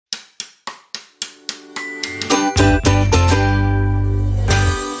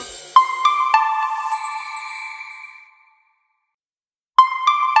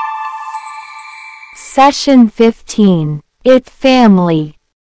Session 15. It family.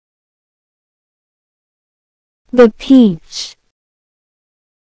 The peach.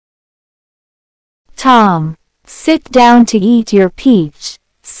 Tom, sit down to eat your peach,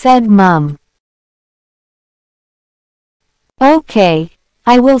 said Mum. Okay,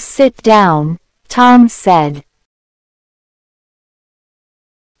 I will sit down, Tom said.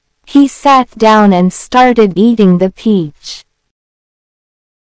 He sat down and started eating the peach.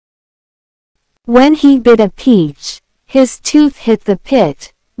 When he bit a peach, his tooth hit the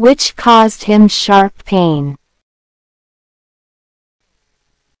pit, which caused him sharp pain.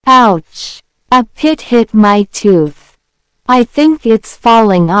 Ouch! A pit hit my tooth. I think it's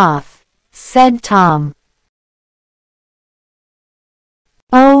falling off, said Tom.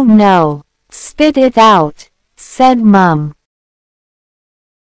 Oh no! Spit it out, said Mum.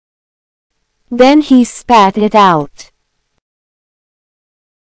 Then he spat it out.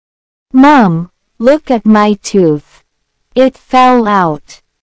 Mum, look at my tooth. It fell out.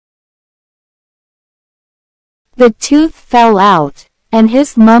 The tooth fell out, and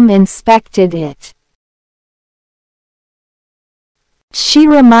his mum inspected it. She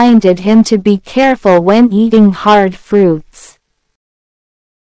reminded him to be careful when eating hard fruits.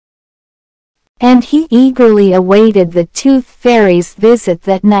 And he eagerly awaited the tooth fairy's visit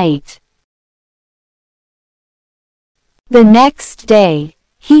that night. The next day,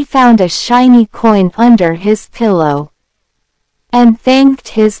 he found a shiny coin under his pillow, and thanked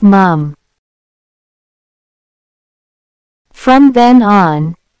his mum. From then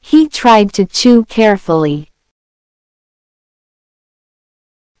on, he tried to chew carefully,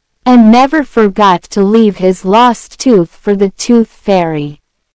 and never forgot to leave his lost tooth for the tooth fairy.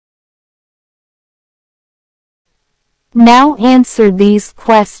 Now answer these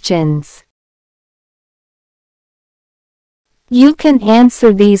questions. You can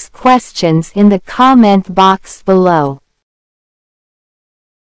answer these questions in the comment box below.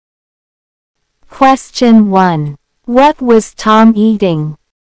 Question 1. What was Tom eating?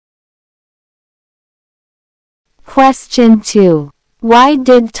 Question 2. Why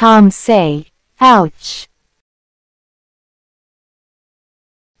did Tom say, ouch?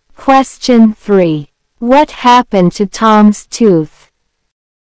 Question 3. What happened to Tom's tooth?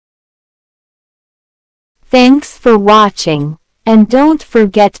 Thanks for watching, and don't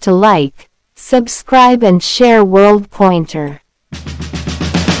forget to like, subscribe and share World Pointer.